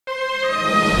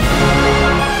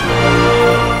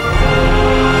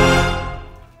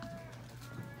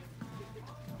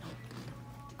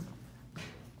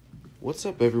What's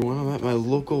up, everyone? I'm at my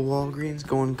local Walgreens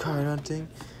going card hunting.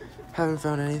 Haven't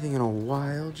found anything in a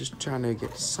while, just trying to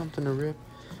get something to rip.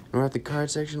 And we're at the card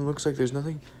section. Looks like there's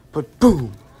nothing, but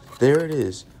boom! There it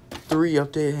is. 3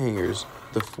 updated hangers.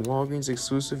 The Walgreens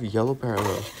exclusive yellow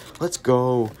parallel. Let's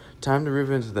go. Time to rip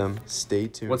into them. Stay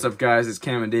tuned. What's up, guys? It's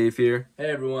Cam and Dave here. Hey,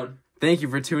 everyone. Thank you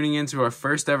for tuning in to our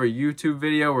first ever YouTube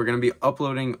video. We're going to be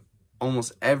uploading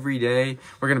almost every day.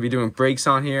 We're going to be doing breaks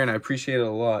on here, and I appreciate it a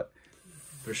lot.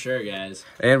 For sure, guys.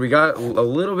 And we got a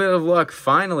little bit of luck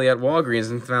finally at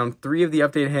Walgreens and found 3 of the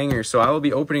updated hangers. So I will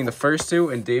be opening the first 2,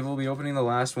 and Dave will be opening the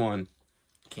last one.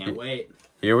 Can't wait.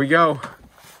 Here we go.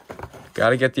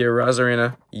 Gotta get the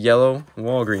Arena yellow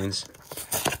Walgreens.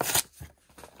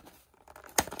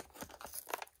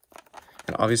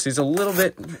 And obviously it's a little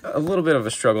bit of a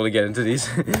struggle to get into these.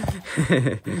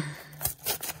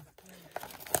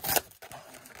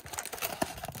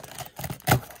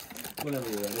 Whenever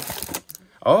you're ready.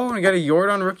 Oh, and we got a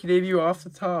Jordan rookie debut off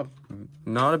the top.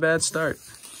 Not a bad start.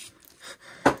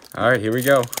 All right, here we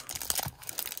go.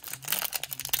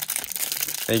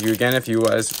 Thank you again. If you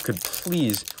guys could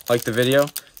please like the video,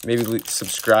 maybe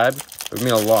subscribe. It would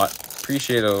mean a lot.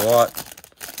 Appreciate it a lot.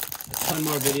 A ton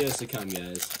more videos to come,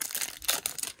 guys.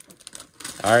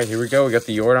 All right, here we go. We got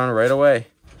the Jordan right away.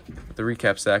 The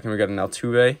recap stack, and we got an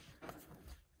Altuve,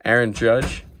 Aaron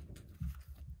Judge,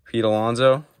 Pete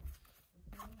Alonso.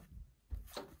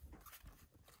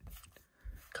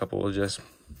 Couple of just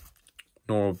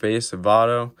normal base,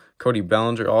 Votto, Cody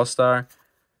Bellinger, All-Star.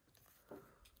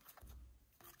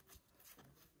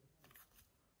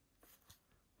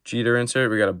 Jeter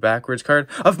insert. We got a backwards card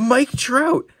of Mike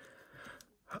Trout.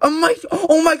 A Mike.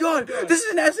 Oh my God! This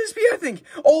is an SSP, I think.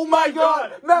 Oh my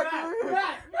God! Matt.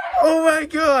 Oh my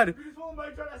God!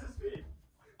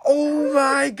 Oh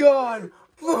my God!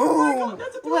 Boom!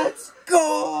 Let's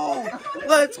go!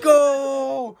 Let's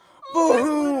go!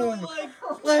 Boom!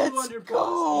 Let's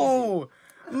go!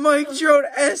 Mike Trout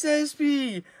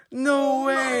SSP! No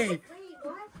way!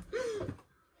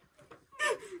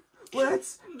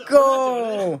 Let's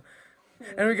go!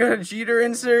 And we got a Jeter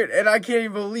insert, and I can't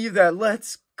even believe that.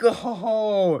 Let's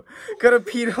go! Got a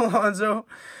Pete Alonso,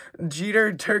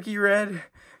 Jeter Turkey Red.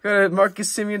 Got a Marcus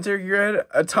Semien Turkey Red,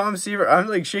 a Tom Seaver. I'm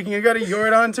like shaking. I got a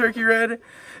Jordan Turkey Red.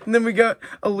 And then we got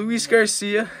a Luis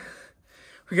Garcia.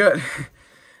 We got...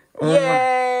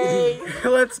 Yay!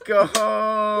 Let's go!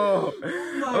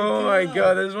 Oh my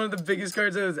God, that is one of the biggest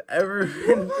cards that has ever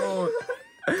been pulled.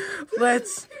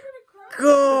 Let's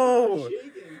go!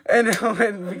 And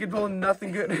we can pull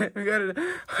nothing good. We got it.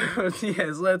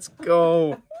 Yes, let's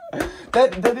go.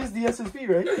 That is the SSP,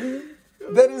 right?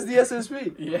 That is the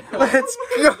SSP. Yeah. Let's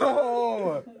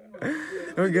go.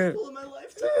 We got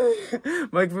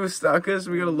Mike Moustakas.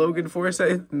 We got a Logan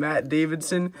Forsythe, Matt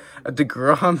Davidson, a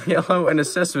DeGrom yellow, and a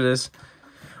Cespedes.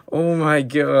 Oh my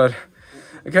God.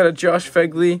 I got a Josh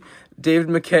Fegley, David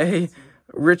McKay,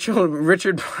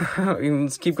 Richard.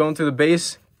 Let's keep going through the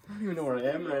base. I don't even know where I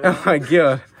am right now. Oh my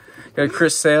God. Got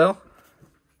Chris Sale,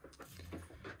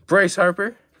 Bryce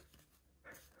Harper.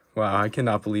 Wow, I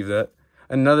cannot believe that.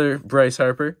 Another Bryce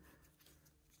Harper.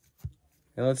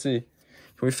 And let's see.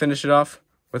 Can we finish it off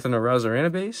with an Arena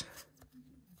base?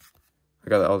 I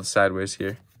got all the sideways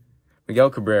here. Miguel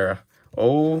Cabrera.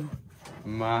 Oh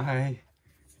my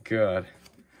God.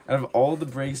 Out of all the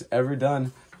breaks ever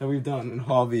done that we've done in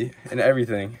hobby and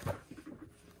everything.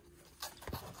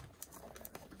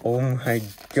 Oh my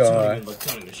God.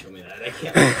 Don't even show me that. I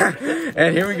can't.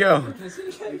 And here we go.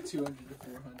 Like 200 to 400.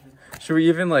 Should we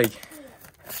even like...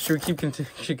 Should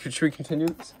we continue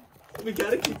this? We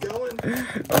gotta keep going.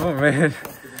 Oh man.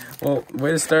 Well,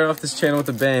 way to start off this channel with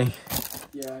a bang.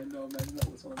 Yeah, I know, man.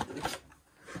 That was one thing.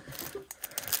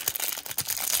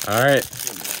 Alright.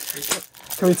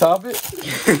 Can we top it?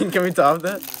 Can we top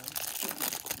that?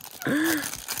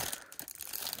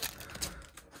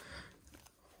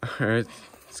 Alright.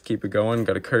 Let's keep it going.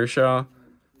 Got a Kershaw.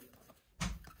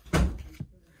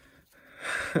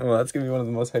 Well, that's going to be one of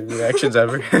the most hype reactions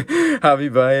ever.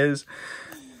 Javi Baez.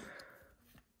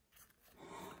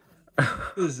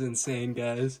 This is insane,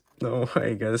 guys. No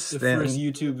way, guys. The first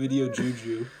YouTube video,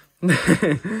 Juju.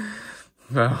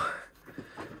 Wow.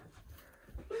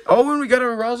 Oh, and we got a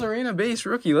Arena base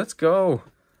rookie. Let's go.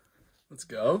 Let's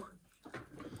go.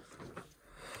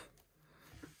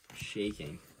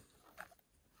 Shaking.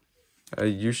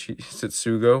 Yushi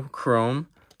Satsugo, Chrome.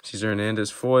 Cesar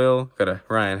Hernandez foil. Got a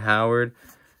Ryan Howard.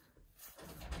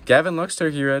 Gavin Lux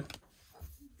Turkey Red.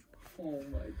 Oh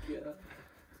my God.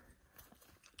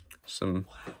 Some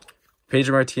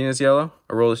Pedro Martinez yellow.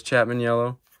 Aroldis Chapman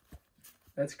yellow.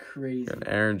 That's crazy. Got an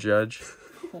Aaron Judge.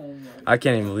 Oh my I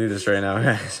can't even believe this right now,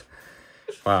 guys.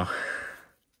 Wow.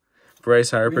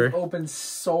 Bryce Harper. We've opened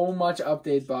so much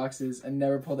update boxes and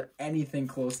never pulled anything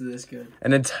close to this good.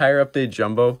 An entire update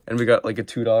jumbo, and we got like a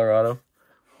 $2 auto.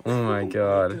 Oh my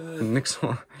god. Next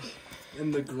one.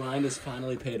 And the grind has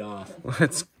finally paid off.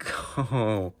 Let's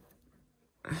go.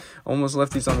 Almost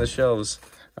left these on the shelves.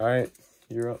 Alright,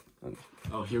 you're up.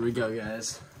 Oh, here we go,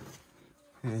 guys.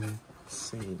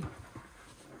 Insane.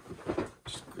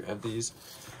 Just grab these.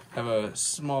 Have a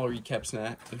small recap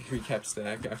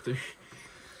stack after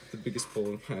the biggest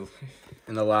pull of my life.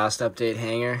 In the last update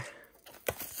hanger.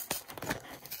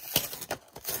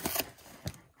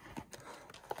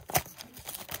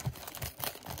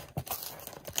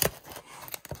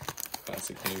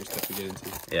 Classic hangers, tough to get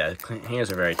into. Yeah,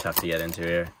 hangers are very tough to get into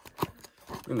here.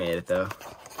 We made it though.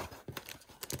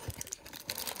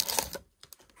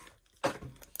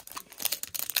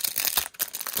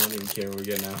 I don't even care what we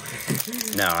get now.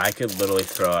 No, I could literally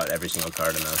throw out every single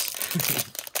card in this.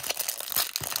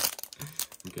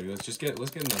 Okay, let's get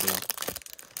another one.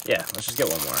 Yeah, let's just get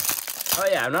one more. Oh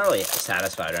yeah, I'm not really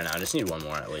satisfied right now. I just need one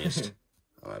more at least.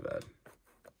 Oh, my bad.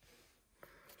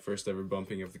 First ever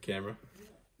bumping of the camera.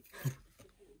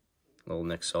 Little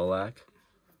Nick Solak.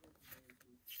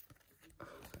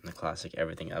 And the classic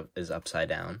everything is upside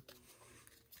down.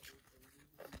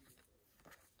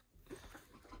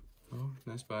 Oh,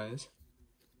 nice bias.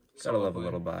 Gotta love a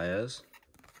little bias.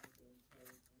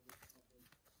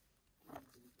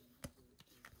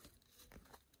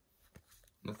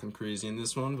 Nothing crazy in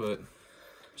this one, but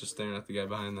just staring at the guy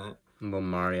behind that. A little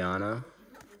Mariano.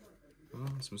 Oh,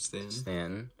 some Stanton.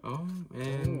 Stanton. Oh,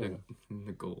 and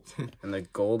the gold. And the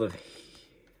gold of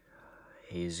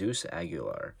Jesus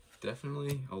Aguilar.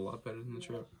 Definitely a lot better than the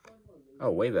Trout.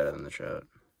 Oh, way better than the Trout.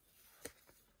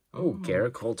 Oh,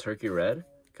 Garrett Cole Turkey Red.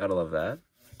 Gotta love that.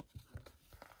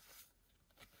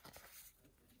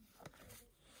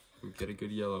 We get a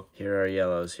good yellow. Here are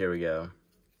yellows. Here we go.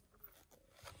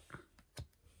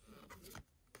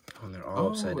 Oh, and they're all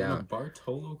upside down. And a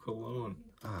Bartolo Colon.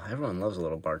 Oh, everyone loves a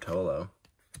little Bartolo.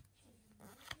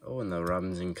 Oh, and the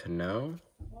Robinson Cano.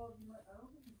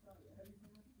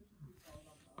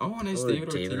 Oh, nice Oh,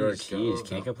 David Ortiz.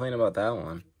 Can't complain about that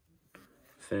one.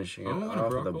 Finishing it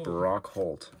off with a Brock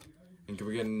Holt. And can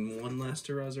we get one last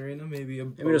to Rosarena? Maybe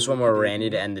just one more Randy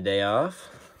to end the day off.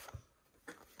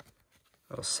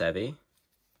 Little Sevy.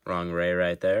 Wrong Ray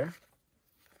right there.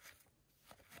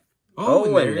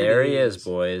 Oh, and there he is,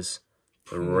 boys.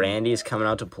 Randy's coming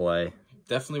out to play.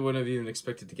 Definitely wouldn't have even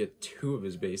expected to get 2 of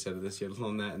his base out of this, yet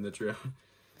alone that in the Trout.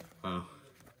 Wow.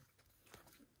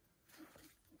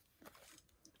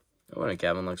 Oh, and a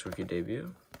Gavin Lux rookie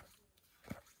debut.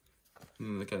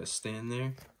 Look at it stand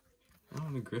there. Oh,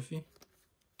 and a Griffey.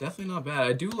 Definitely not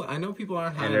bad. I know people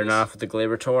aren't high. Ending off with the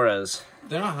Gleyber Torres.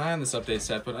 They're not high on this update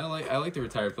set, but I like the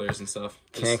retired players and stuff.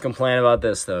 Can't complain about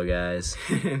this though, guys.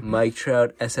 Mike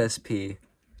Trout SSP.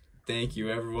 Thank you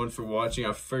everyone for watching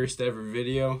our first ever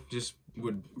video. Just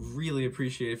would really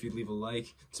appreciate if you leave a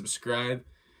like, subscribe.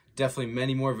 Definitely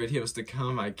many more videos to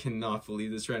come. I cannot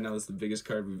believe this right now. This is the biggest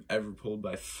card we've ever pulled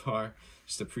by far.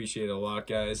 Just appreciate it a lot,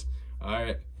 guys. All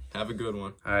right, have a good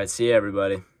one. All right, see you,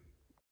 everybody.